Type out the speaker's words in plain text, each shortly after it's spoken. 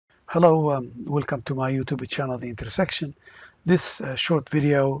Hello, welcome to my YouTube channel, The Intersection. This short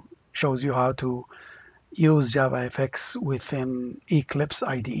video shows you how to use JavaFX within Eclipse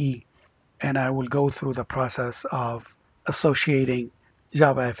IDE, and I will go through the process of associating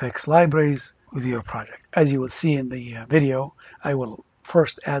JavaFX libraries with your project. As you will see in the video, I will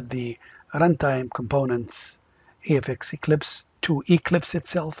first add the runtime components AFX Eclipse to Eclipse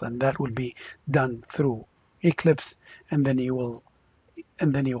itself, and that will be done through Eclipse, and then you will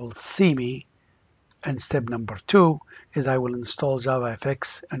see me. And step number 2 is I will install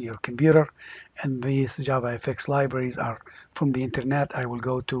JavaFX on your computer, and these JavaFX libraries are from the internet. I will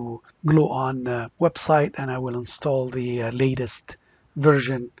go to Glue-On website and I will install the latest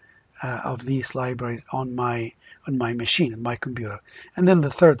version of these libraries on my machine, on my computer. And then the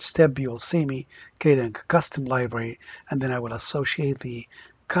third step, you'll see me creating a custom library, and then I will associate the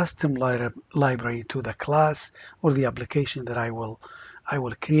custom library to the class or the application that I will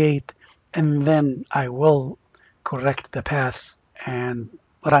create, and then I will correct the path and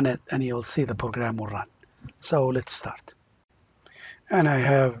run it, and you'll see the program will run. So let's start. And I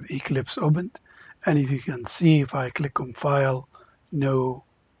have Eclipse opened, and if you can see, if I click on File, New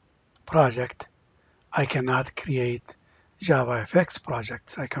Project, I cannot create JavaFX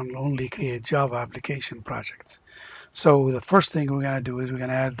projects. I can only create Java application projects. So the first thing we're going to do is we're going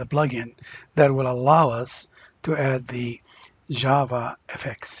to add the plugin that will allow us to add the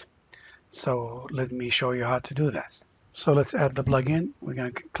JavaFX. So let me show you how to do that. So let's add the plugin. We're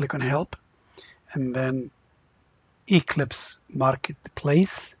going to click on Help, and then Eclipse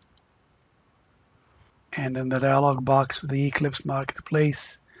Marketplace. And in the dialog box with the Eclipse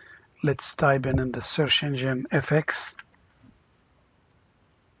Marketplace, let's type in the search engine FX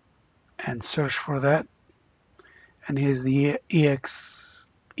and search for that. And here's the EFX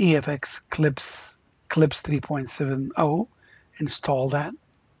Eclipse 3.70. Install that.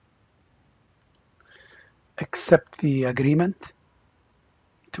 Accept the agreement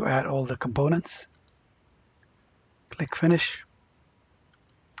to add all the components. Click Finish.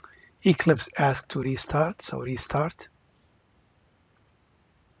 Eclipse asks to restart, so restart.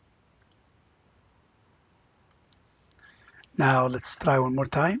 Now let's try one more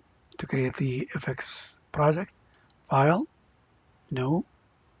time to create the FX project. File, New,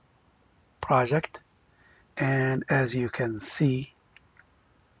 Project, and as you can see,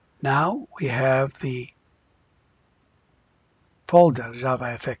 now we have the folder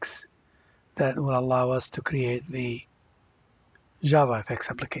JavaFX that will allow us to create the JavaFX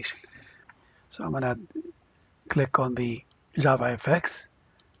application. So I'm going to click on the JavaFX.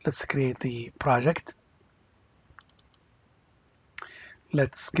 Let's create the project.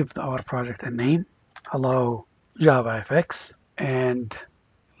 Let's give our project a name. Hello JavaFX. And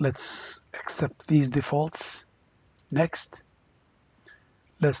let's accept these defaults. Next.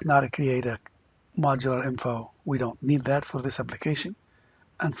 Let's not create a modular info. We don't need that for this application.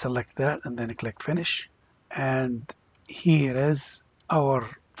 And select that and then click Finish. And here is our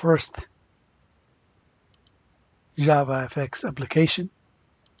first JavaFX application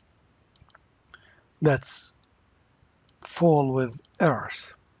that's full with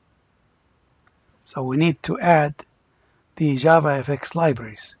errors. So we need to add the JavaFX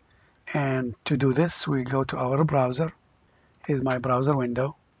libraries. And to do this, we go to our browser. Here's my browser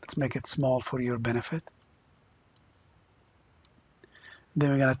window. Let's make it small for your benefit. Then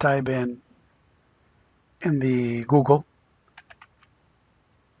we're going to type in the Google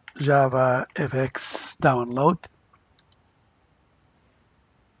JavaFX download.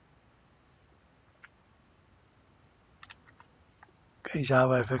 Okay,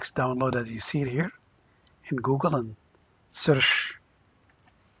 JavaFX download, as you see it here in Google, and search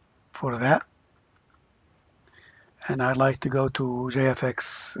for that. And I'd like to go to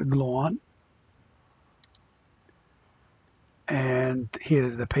JFX Glue-On. And here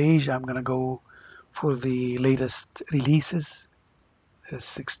is the page. I'm going to go for the latest releases. That is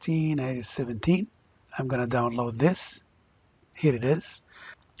 16, that is 17. I'm going to download this. Here it is.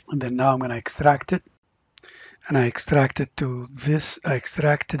 And then now I'm going to extract it. And I extracted it to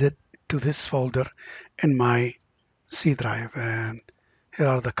this folder in my C drive. And here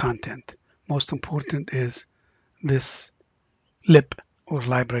are the content. Most important is this lib or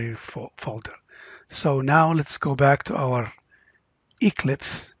library folder. So now let's go back to our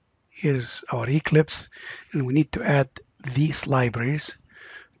Eclipse. Here's our Eclipse, and we need to add these libraries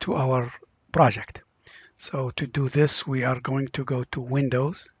to our project. So to do this, we are going to go to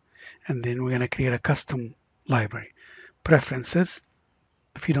Windows, and then we're going to create a custom library. Preferences.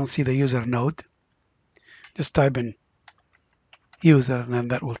 If you don't see the user node, just type in user, and then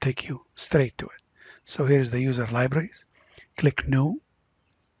that will take you straight to it. So here's the user libraries. Click New,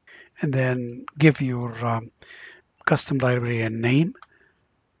 and then give your custom library a name,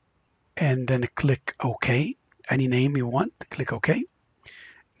 and then click OK. Any name you want, click OK.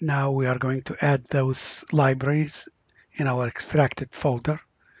 Now we are going to add those libraries in our extracted folder.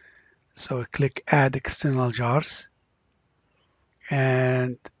 So click Add External Jars,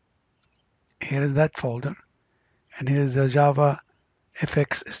 and here is that folder, and here is the JavaFX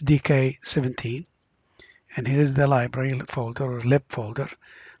SDK 17, and here is the library folder or lib folder.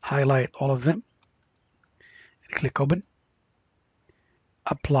 Highlight all of them, and click Open,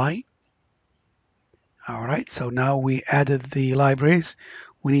 Apply. All right, so now we added the libraries.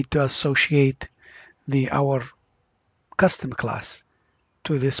 We need to associate our custom class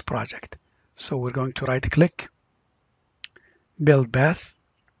to this project. So we're going to right click, build path,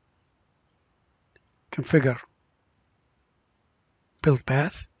 configure build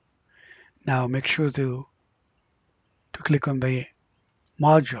path. Now make sure to click on the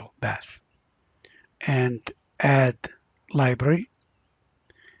module path and add library,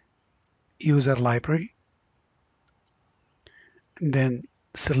 user library, and then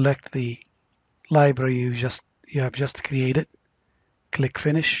select the library you have just created. Click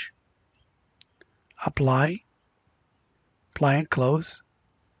finish, apply and close.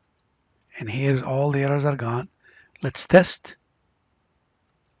 And here's all the errors are gone. Let's test.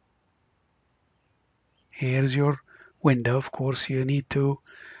 Here's your window. Of course, you need to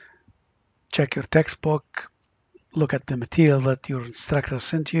check your textbook, look at the material that your instructor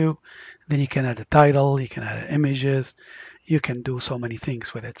sent you. Then you can add a title, you can add images, you can do so many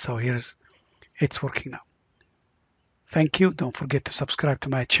things with it. So it's working now. Thank you. Don't forget to subscribe to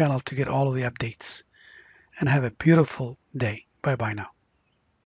my channel to get all of the updates. And have a beautiful day. Bye bye now.